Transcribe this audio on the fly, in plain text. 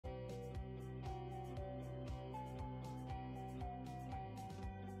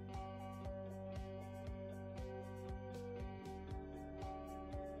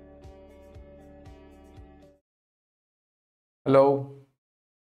Hello,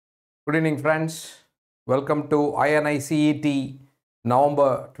 good evening friends. Welcome to INI-CET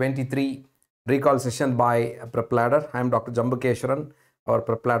November 23 recall session by PrepLadder. I am Dr. Jambukeswaran, our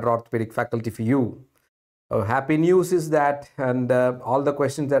PrepLadder orthopedic faculty for you. Happy news is that, and all the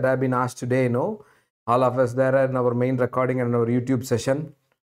questions that have been asked today, all of us there in our main recording and our YouTube session.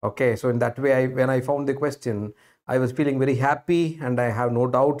 Okay, so in that way, when I found the question, I was feeling very happy, and I have no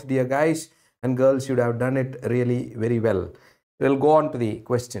doubt, dear guys and girls, you have done it really very well. We'll go on to the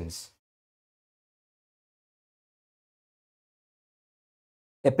questions.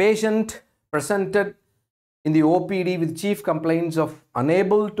 A patient presented in the OPD with chief complaints of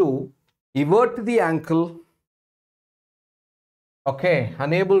unable to evert the ankle. Okay,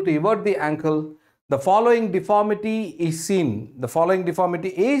 unable to evert the ankle. The following deformity is seen. The following deformity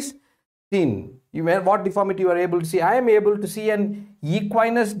is seen. What deformity you are able to see? I am able to see an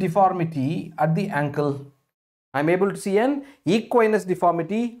equinus deformity at the ankle. I am able to see an equinus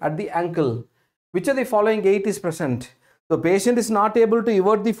deformity at the ankle. Which of the following 8 is present? The patient is not able to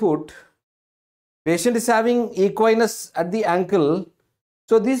evert the foot. Patient is having equinus at the ankle.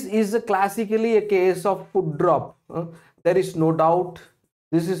 So this is classically a case of foot drop. There is no doubt.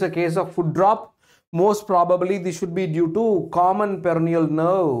 This is a case of foot drop. Most probably this should be due to common peroneal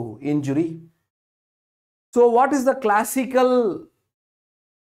nerve injury. So what is the classical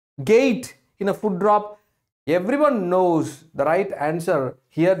gait in a foot drop? Everyone knows the right answer.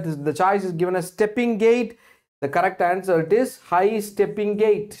 Here the choice is given as stepping gait. The correct answer it is high stepping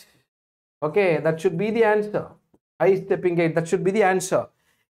gait. Okay, that should be the answer. High stepping gait, that should be the answer.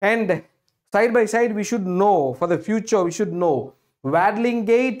 And side by side we should know, for the future we should know, waddling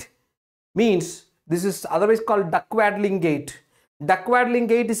gait means this is otherwise called duck waddling gait. Duck waddling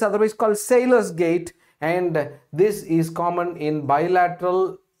gait is otherwise called sailor's gait, and this is common in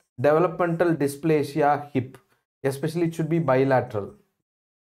bilateral developmental dysplasia hip. Especially it should be bilateral.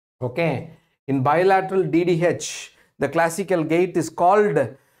 Okay, in bilateral DDH, the classical gait is called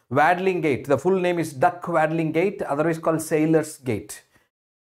waddling gait. The full name is duck waddling gait, otherwise called sailor's gait.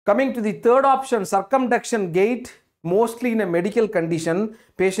 Coming to the third option, circumduction gait. Mostly in a medical condition,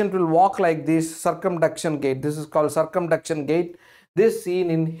 patient will walk like this, circumduction gait. This is called circumduction gait. This seen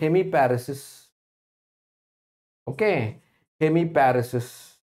in hemiparesis. Okay, hemiparesis.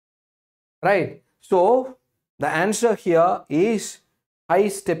 Right. So the answer here is high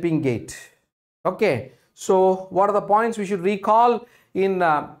stepping gait. Okay. So what are the points we should recall in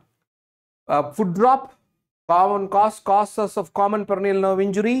foot drop? Common causes of common peroneal nerve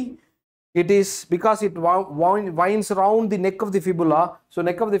injury. It is because it winds around the neck of the fibula. So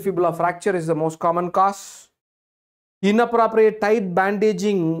neck of the fibula fracture is the most common cause. Inappropriate tight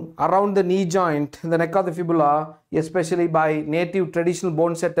bandaging around the knee joint, the neck of the fibula, especially by native traditional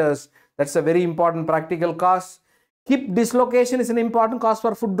bone setters. That's a very important practical cause. Hip dislocation is an important cause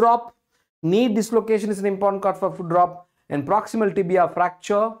for foot drop. Knee dislocation is an important cause for foot drop. And proximal tibia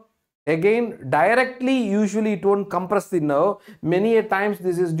fracture. Again, directly, usually it won't compress the nerve. Many a times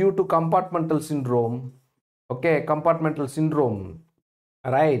this is due to compartmental syndrome. Okay, compartmental syndrome.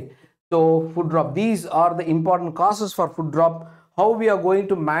 Right. So, foot drop. These are the important causes for foot drop. How we are going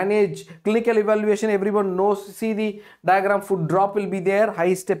to manage clinical evaluation, everyone knows. See the diagram, foot drop will be there,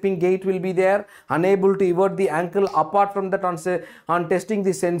 high stepping gait will be there, unable to evert the ankle. Apart from that, on testing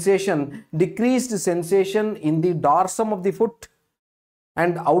the sensation, decreased sensation in the dorsum of the foot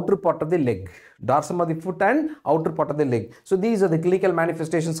and outer part of the leg. Dorsum of the foot and outer part of the leg. So these are the clinical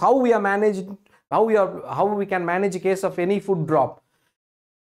manifestations. How we are managing, how we can manage a case of any foot drop.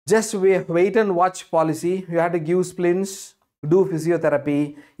 Just wait and watch policy. You have to give splints, do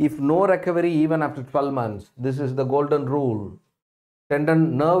physiotherapy. If no recovery even after 12 months, this is the golden rule.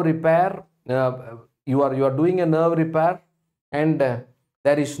 Tendon nerve repair, you are doing a nerve repair and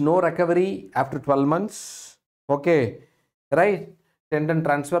there is no recovery after 12 months. Okay, right? Tendon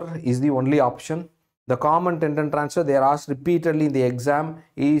transfer is the only option. The common tendon transfer they are asked repeatedly in the exam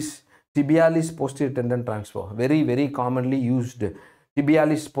is tibialis posterior tendon transfer. Very, very commonly used.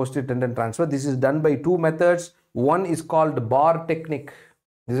 Tibialis posterior tendon transfer. This is done by two methods. One is called bar technique.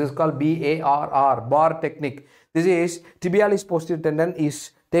 This is called BARR, bar technique. This is tibialis posterior tendon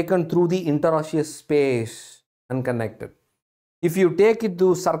is taken through the interosseous space and connected. If you take it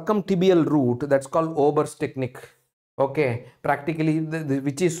to circumtibial route, that's called Ober's technique. Okay, practically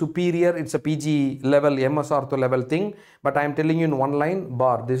which is superior, it's a PG level, MS ortho level thing, but I am telling you in one line,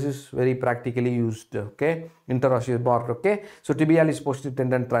 bar. This is very practically used. Okay, interosseous bar. Okay, so tibialis posterior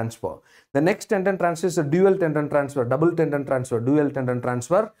tendon transfer. The next tendon transfer is a dual tendon transfer, double tendon transfer, dual tendon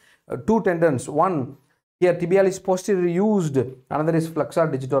transfer. Two tendons, one here tibialis posterior used, another is flexor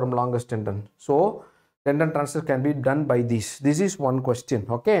digitorum longus tendon. So Tendon transfer can be done by this. This is one question.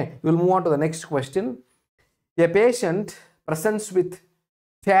 Okay, we'll move on to the next question. A patient presents with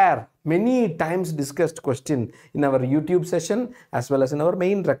tear, many times discussed question in our YouTube session as well as in our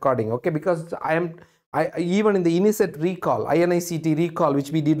main recording. Okay, because I even in the INI-CET recall, INI-CET recall,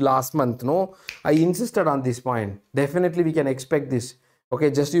 which we did last month, no, I insisted on this point. Definitely we can expect this. Okay,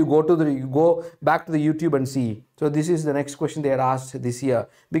 just you go back to the YouTube and see. So this is the next question they had asked this year,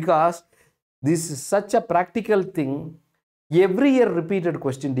 because this is such a practical thing. Every year repeated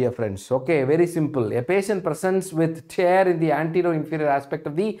question, dear friends. Okay, very simple. A patient presents with tear in the anterior inferior aspect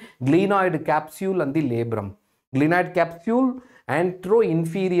of the glenoid capsule and the labrum. Glenoid capsule, antero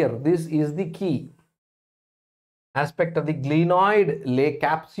inferior. This is the key aspect of the glenoid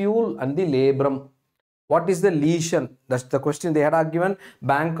capsule and the labrum. What is the lesion? That's the question they had given.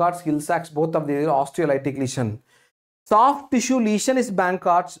 Bankhart's, Hill-Sachs, both of the osteolytic lesion. Soft tissue lesion is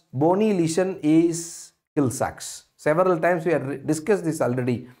Bankhart's, bony lesion is Hill-Sachs. Several times we have discussed this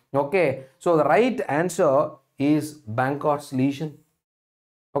already. Okay, so the right answer is Bankhart's lesion.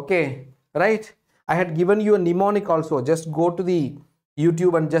 Okay, right. I had given you a mnemonic also. Just go to the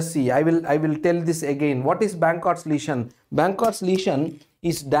YouTube and just see. I will tell this again. What is Bankhart's lesion? Bankhart's lesion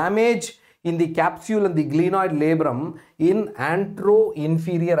is damage in the capsule and the glenoid labrum in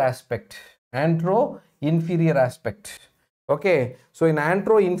antero-inferior aspect. Antero-inferior aspect. Okay, so in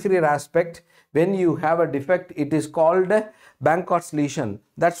antero-inferior aspect, when you have a defect, it is called Bankhart's lesion.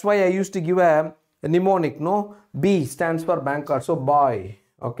 That's why I used to give a mnemonic, no? B stands for Bankhardt, so boy.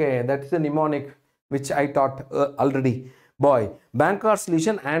 Okay, that's the mnemonic which I taught already. Boy, Bankhart's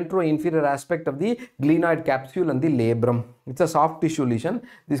lesion, antero-inferior aspect of the glenoid capsule and the labrum. It's a soft tissue lesion.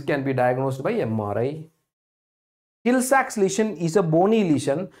 This can be diagnosed by MRI. Hill-Sachs lesion is a bony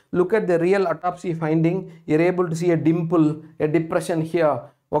lesion. Look at the real autopsy finding. You're able to see a dimple, a depression here.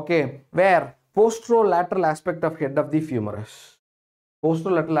 Okay, where? Posterolateral aspect of head of the humerus.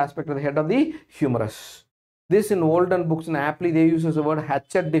 Posterolateral aspect of the head of the humerus. This in olden books and aptly they use the word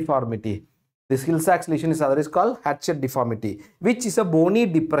Hatchet deformity. This Hill-Sachs lesion is otherwise called Hatchet deformity, which is a bony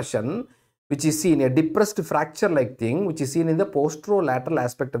depression, which is seen, a depressed fracture like thing, which is seen in the posterolateral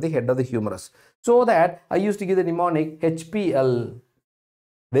aspect of the head of the humerus. So that I used to give the mnemonic HPL,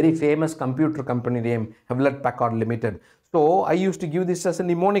 very famous computer company name, Hewlett-Packard Limited. So I used to give this as a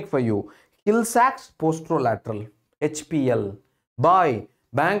mnemonic for you. Hill-Sachs posterolateral, HPL, by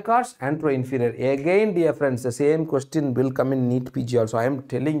Bankhart's antero-inferior. Again, dear friends, the same question will come in NEET PG also. I am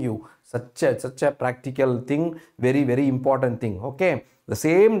telling you, such a practical thing, very important thing. Okay, the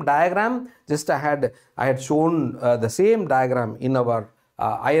same diagram, just I had shown the same diagram in our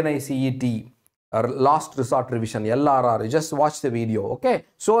INI-CET last resort revision, LRR. just watch the video. Okay,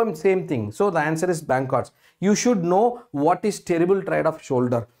 so same thing. So the answer is Bankhart's. You should know what is terrible triad of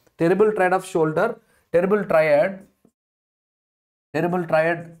shoulder. Terrible triad of shoulder, terrible triad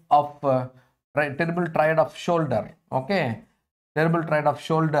of shoulder. Okay, terrible triad of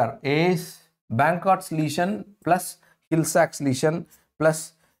shoulder is Bankhart's lesion plus Hill-Sachs lesion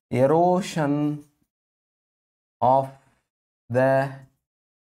plus erosion of the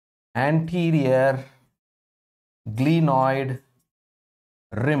anterior glenoid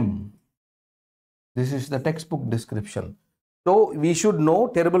rim. This is the textbook description. So we should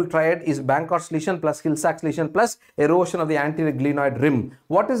know terrible triad is Bankhart's lesion plus Hill-Sachs lesion plus erosion of the anterior glenoid rim.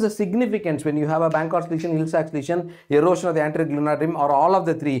 What is the significance when you have a Bankhart's lesion, Hill-Sachs lesion, erosion of the anterior glenoid rim, or all of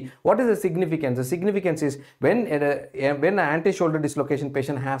the three? What is the significance? The significance is when an anti-shoulder dislocation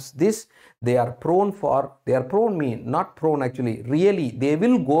patient has this, they are prone not prone actually, really they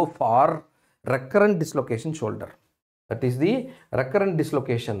will go for recurrent dislocation shoulder. That is the recurrent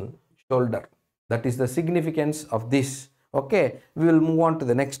dislocation shoulder. That is the significance of this. Okay, we will move on to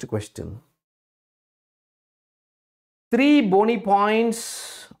the next question. 3 bony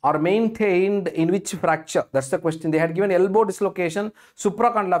points are maintained in which fracture? That's the question. They had given elbow dislocation,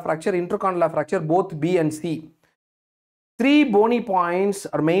 supracondylar fracture, intercondylar fracture, both B and C. 3 bony points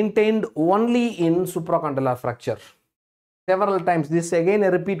are maintained only in supracondylar fracture. Several times. This is again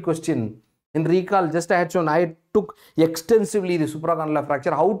a repeat question. In recall, just I had shown, I took extensively the supracondylar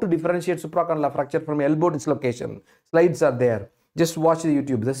fracture, how to differentiate supracondylar fracture from elbow dislocation. Slides are there. Just watch the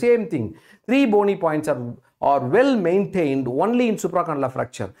YouTube. The same thing. 3 bony points are well maintained only in supracondylar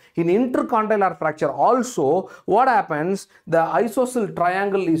fracture. In intercondylar fracture also, what happens? The isosceles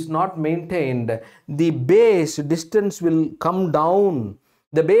triangle is not maintained. The base distance will come down.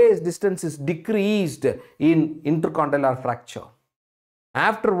 The base distance is decreased in intercondylar fracture.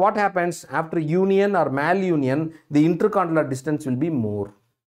 After what happens? After union or malunion, the intercondylar distance will be more.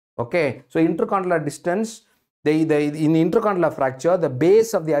 Okay, so intercondylar distance in intercondylar fracture, the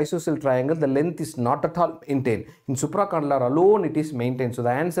base of the isosceles triangle, the length is not at all maintained. In supracondylar alone, it is maintained. So the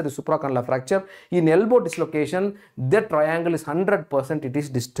answer is supracondylar fracture. In elbow dislocation, the triangle is 100%, it is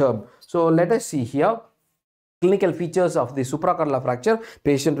disturbed. So let us see here. Clinical features of the supracondylar fracture.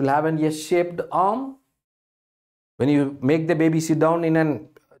 Patient will have an S-shaped arm. When you make the baby sit down in a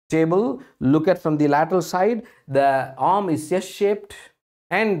table, look at from the lateral side, the arm is S-shaped,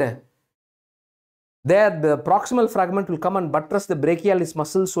 and there the proximal fragment will come and buttress the brachialis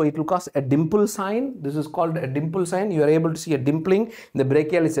muscle, so it will cause a dimple sign. This is called a dimple sign. You are able to see a dimpling in the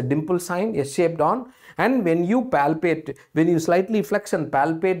brachialis, a dimple sign, S-shaped on. And when you palpate, when you slightly flex and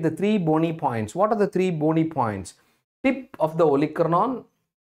palpate the three bony points, what are the three bony points? Tip of the olecranon,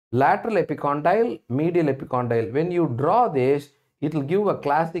 lateral epicondyle, medial epicondyle. When you draw this, it will give a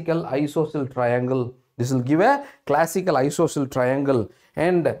classical isosceles triangle. This will give a classical isosceles triangle.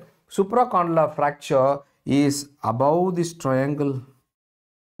 And supracondylar fracture is above this triangle.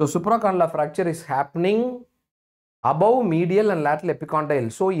 So supracondylar fracture is happening above medial and lateral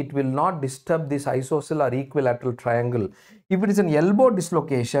epicondyle. So it will not disturb this isosceles or equilateral triangle. If it is an elbow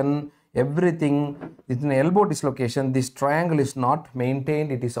dislocation, everything is an elbow dislocation, this triangle is not maintained,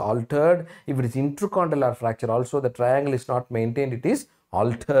 it is altered. If it is intracondylar fracture also, the triangle is not maintained, it is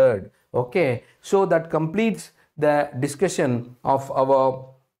altered. Okay, so that completes the discussion of our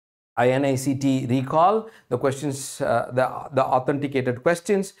INI-CET recall, the questions, the authenticated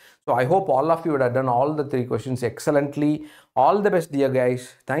questions. So I hope all of you would have done all the three questions excellently. All the best, dear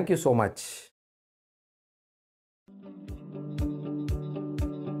guys. Thank you so much.